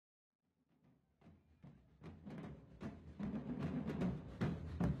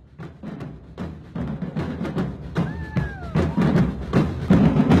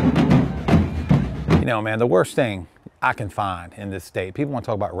No, man, the worst thing I can find in this state, people want to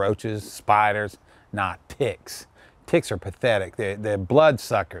talk about roaches, spiders, not ticks. Ticks are pathetic. They're blood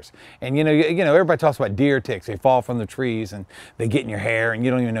suckers. And you know, everybody talks about deer ticks. They fall from the trees and they get in your hair and you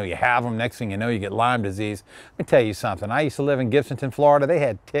don't even know you have them. Next thing you know, you get Lyme disease. Let me tell you something. I used to live in Gibsonton, Florida. They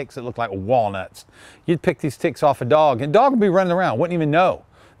had ticks that looked like walnuts. You'd pick these ticks off a dog and the dog would be running around, wouldn't even know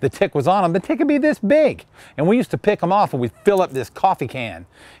the tick was on them. The tick would be this big. And we used to pick them off and we'd fill up this coffee can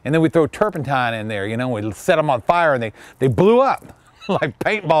and then we'd throw turpentine in there, you know, we'd set them on fire and they blew up like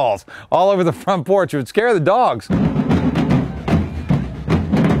paintballs all over the front porch. It would scare the dogs.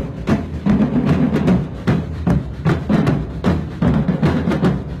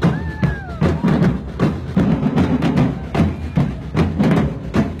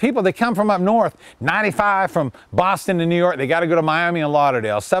 People, they come from up north, 95 from Boston to New York, they got to go to Miami and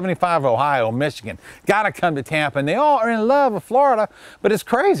Lauderdale, 75 Ohio, Michigan, got to come to Tampa, and they all are in love with Florida, but it's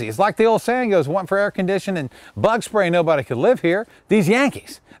crazy. It's like the old saying goes, one for air conditioning and bug spray, nobody could live here. These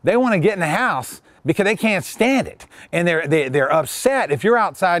Yankees, they want to get in the house because they can't stand it. And they're upset if you're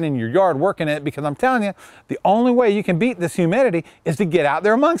outside in your yard working it, because I'm telling you, the only way you can beat this humidity is to get out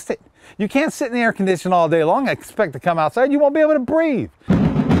there amongst it. You can't sit in the air conditioning all day long and expect to come outside. You won't be able to breathe.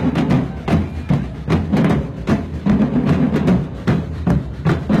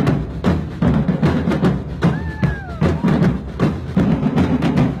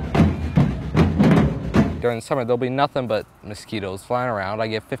 During the summer, there'll be nothing but mosquitoes flying around. I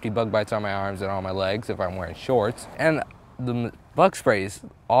get 50 bug bites on my arms and on my legs if I'm wearing shorts. And the bug spray is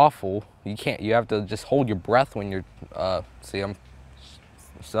awful. You have to just hold your breath when you're, see, I'm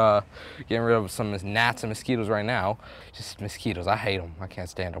getting rid of some gnats and mosquitoes right now. Just mosquitoes, I hate them, I can't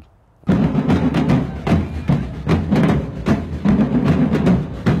stand them.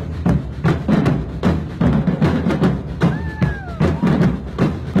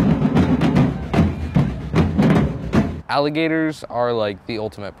 Alligators are like the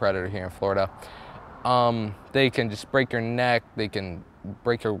ultimate predator here in Florida. They can just break your neck, they can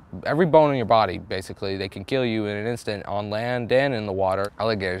break every bone in your body, basically. They can kill you in an instant on land and in the water.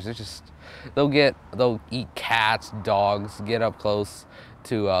 Alligators, they'll eat cats, dogs, get up close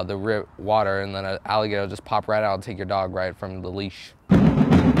to the water, and then an alligator will just pop right out and take your dog right from the leash.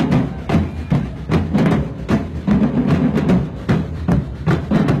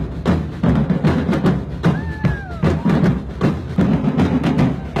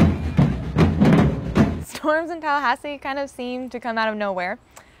 Storms in Tallahassee kind of seem to come out of nowhere.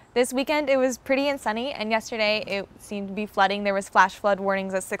 This weekend it was pretty and sunny, and yesterday it seemed to be flooding. There was flash flood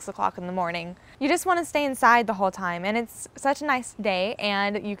warnings at 6 o'clock in the morning. You just want to stay inside the whole time, and it's such a nice day,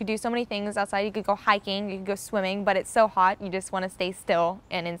 and you could do so many things outside. You could go hiking, you could go swimming, but it's so hot you just want to stay still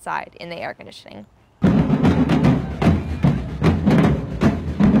and inside in the air conditioning.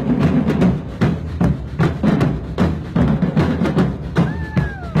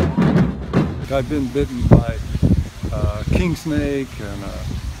 I've been bitten by a king snake and a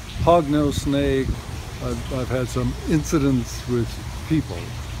hognose snake. I've had some incidents with people.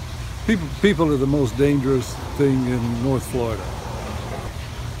 People are the most dangerous thing in North Florida.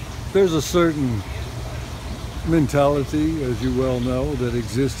 There's a certain mentality, as you well know, that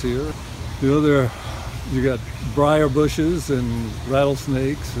exists here. You know, you got briar bushes and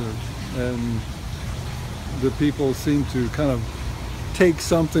rattlesnakes, and the people seem to kind of take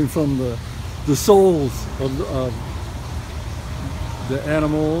something from the souls of the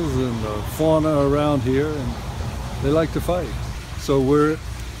animals and the fauna around here, and they like to fight. So we're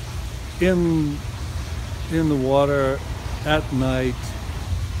in the water at night,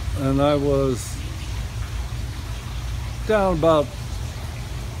 and I was down about,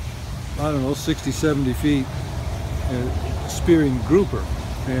 I don't know, 60, 70 feet spearing grouper,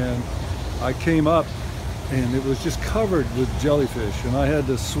 and I came up and it was just covered with jellyfish, and I had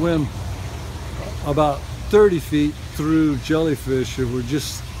to swim about 30 feet through jellyfish that were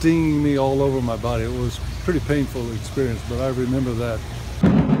just stinging me all over my body. It was a pretty painful experience, but I remember that.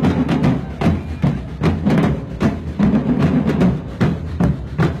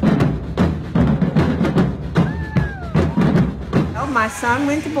 Well, my son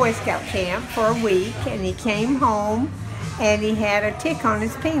went to Boy Scout camp for a week, and he came home and he had a tick on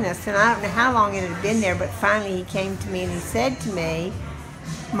his penis, and I don't know how long it had been there, but finally he came to me and he said to me,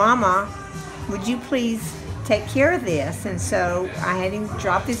 "Mama, would you please take care of this?" And so I had him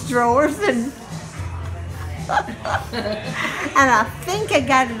drop his drawers and and I think I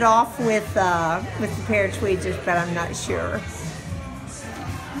got it off with a pair of tweezers, but I'm not sure.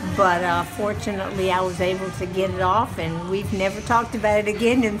 But fortunately I was able to get it off, and we've never talked about it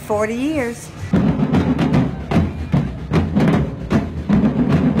again in 40 years.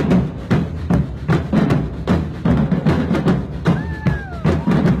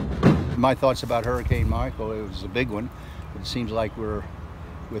 my thoughts about Hurricane Michael, it was a big one. It seems like we're,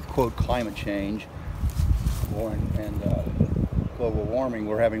 with quote, climate change and global warming,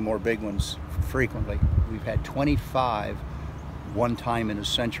 we're having more big ones frequently. We've had 25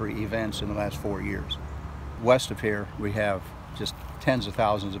 one-time-in-a-century events in the last 4 years. West of here, we have just tens of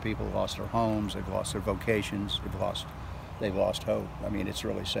thousands of people who lost their homes, they've lost their vocations, they've lost hope. I mean, it's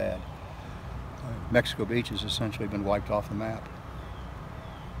really sad. Mexico Beach has essentially been wiped off the map.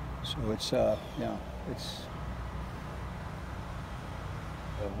 So it's, yeah, it's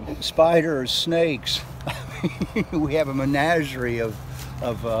spiders, snakes. We have a menagerie of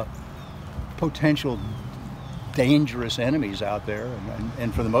potential dangerous enemies out there,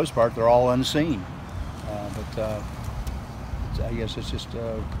 and for the most part, they're all unseen. But I guess it's just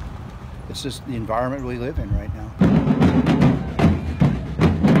the environment we live in right now.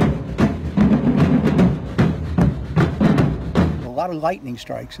 A lot of lightning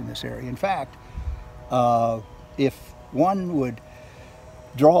strikes in this area. In fact, if one would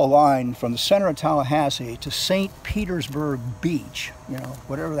draw a line from the center of Tallahassee to St. Petersburg Beach, you know,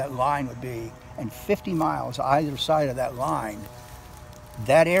 whatever that line would be, and 50 miles either side of that line,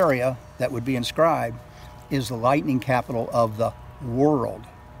 that area that would be inscribed is the lightning capital of the world.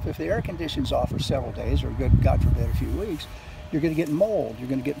 If the air conditions off for several days, or God forbid a few weeks, you're going to get mold. You're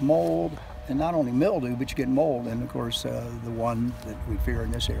going to get mold, and not only mildew, but you get mold. And of course, the one that we fear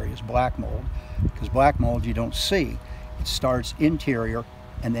in this area is black mold, because black mold you don't see. It starts interior,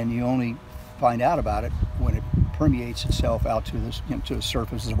 and then you only find out about it when it permeates itself out to this, you know, to the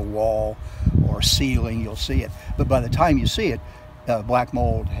surface of a wall or a ceiling. You'll see it, but by the time you see it, black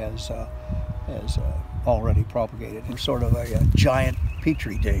mold has already propagated. It's sort of a giant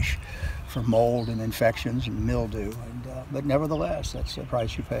petri dish for mold and infections and mildew. But nevertheless, that's the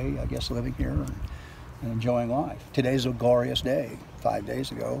price you pay, I guess, living here and enjoying life. Today's a glorious day. 5 days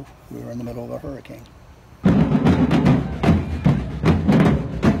ago, we were in the middle of a hurricane.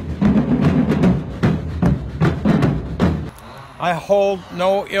 I hold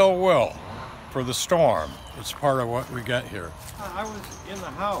no ill will for the storm. It's part of what we get here. I was in the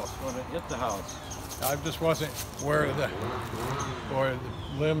house when it hit the house. I just wasn't where the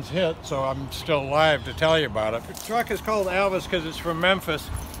limbs hit, so I'm still alive to tell you about it. The truck is called Elvis because it's from Memphis.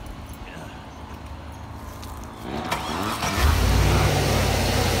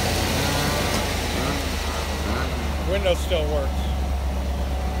 The window still works.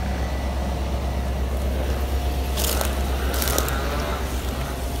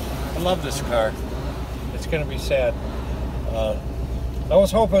 I love this car. It's going to be sad. I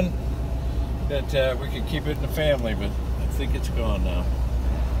was hoping that we could keep it in the family, but I think it's gone now.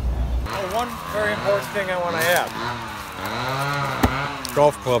 Oh, one very important thing I want to add.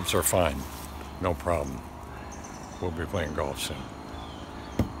 Golf clubs are fine. No problem. We'll be playing golf soon.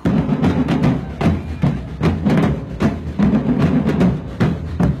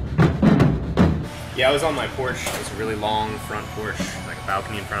 Yeah, I was on my porch. It was a really long front porch, like a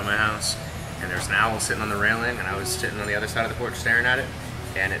balcony in front of my house. And there's an owl sitting on the railing, and I was sitting on the other side of the porch staring at it.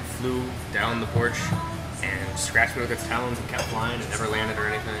 And it flew down the porch and scratched me with its talons and kept flying. It never landed or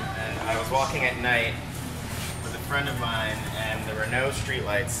anything. And I was walking at night with a friend of mine, and there were no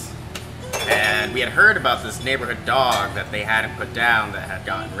streetlights. And we had heard about this neighborhood dog that they hadn't put down that had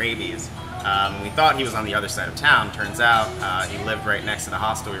gotten rabies. We thought he was on the other side of town. Turns out he lived right next to the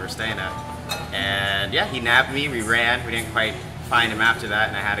hostel we were staying at. And yeah, he nabbed me, we ran. We didn't quite find him after that,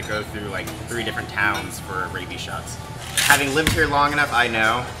 and I had to go through like 3 different towns for rabies shots. Having lived here long enough, I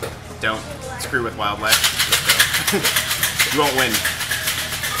know, don't screw with wildlife. You won't win.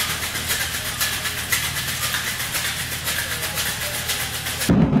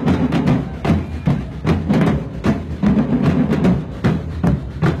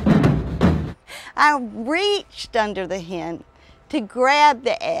 I reached under the hen to grab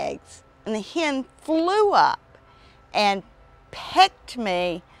the eggs, and the hen flew up and pecked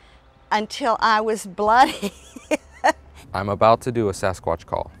me until I was bloody. I'm about to do a Sasquatch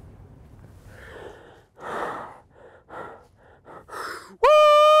call.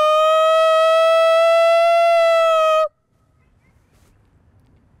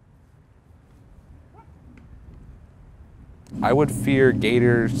 I would fear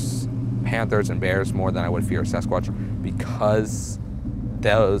gators, panthers, and bears more than I would fear a Sasquatch because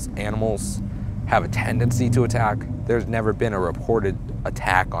those animals have a tendency to attack. There's never been a reported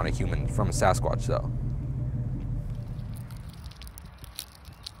attack on a human from a Sasquatch, though.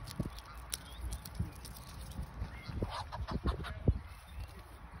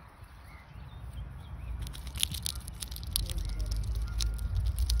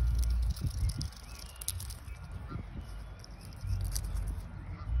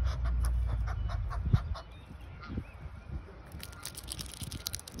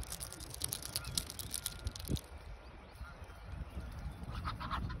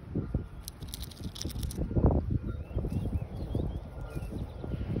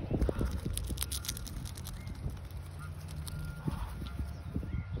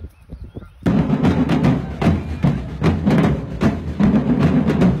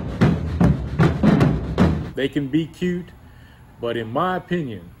 They can be cute, but in my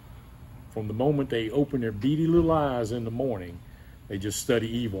opinion, from the moment they open their beady little eyes in the morning, they just study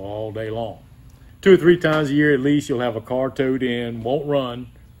evil all day long. 2 or 3 times a year at least, you'll have a car towed in, won't run,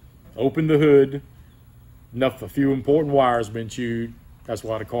 open the hood, a few important wires been chewed, that's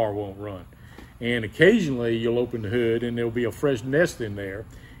why the car won't run. And occasionally you'll open the hood and there'll be a fresh nest in there,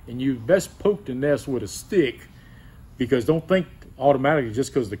 and you best poke the nest with a stick, because don't think automatically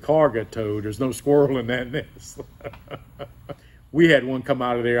just because the car got towed, there's no squirrel in that nest. We had one come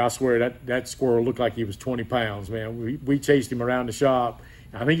out of there, I swear that squirrel looked like he was 20 pounds, man. We chased him around the shop.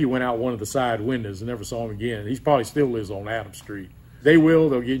 I think he went out one of the side windows and never saw him again. He probably still lives on Adams Street.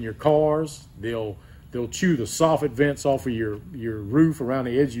 They'll get in your cars, they'll chew the soffit vents off of your roof, around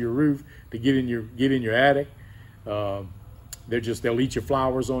the edge of your roof to get in your attic. They'll eat your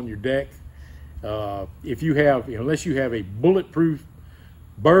flowers on your deck. Unless you have a bulletproof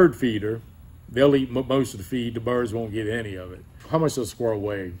bird feeder, they'll eat most of the feed. The birds won't get any of it. How much does a squirrel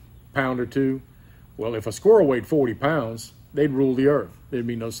weigh? Pound or two? Well, if a squirrel weighed 40 pounds, they'd rule the earth. There'd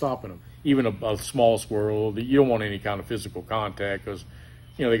be no stopping them. Even a small squirrel, you don't want any kind of physical contact, because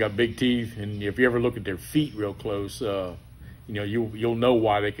they got big teeth, and if you ever look at their feet real close, you'll know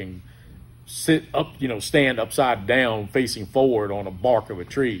why they can sit up, stand upside down facing forward on a bark of a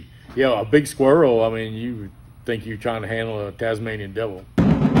tree. Yeah, a big squirrel, I mean, you would think you're trying to handle a Tasmanian devil.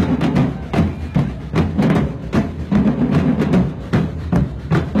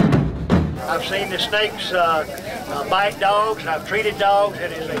 I've seen the snakes bite dogs, and I've treated dogs.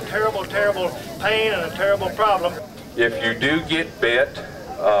 It is a terrible, terrible pain and a terrible problem. If you do get bit,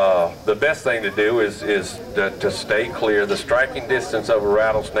 the best thing to do is to stay clear. The striking distance of a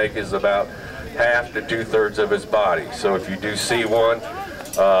rattlesnake is about 1/2 to 2/3 of his body. So if you do see one,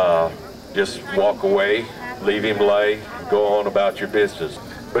 just walk away, leave him lay, go on about your business.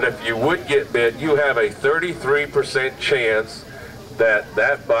 But if you would get bit, you have a 33% chance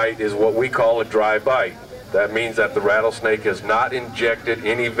that bite is what we call a dry bite. That means that the rattlesnake has not injected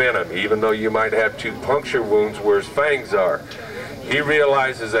any venom, even though you might have 2 puncture wounds where his fangs are. He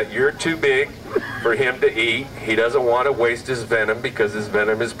realizes that you're too big for him to eat. He doesn't want to waste his venom because his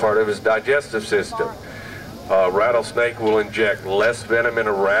venom is part of his digestive system. A rattlesnake will inject less venom in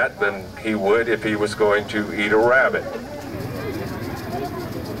a rat than he would if he was going to eat a rabbit.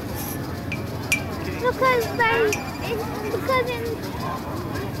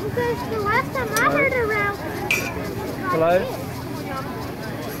 Because the last time I heard a rattlesnake. Hello?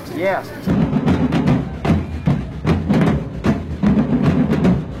 Yeah.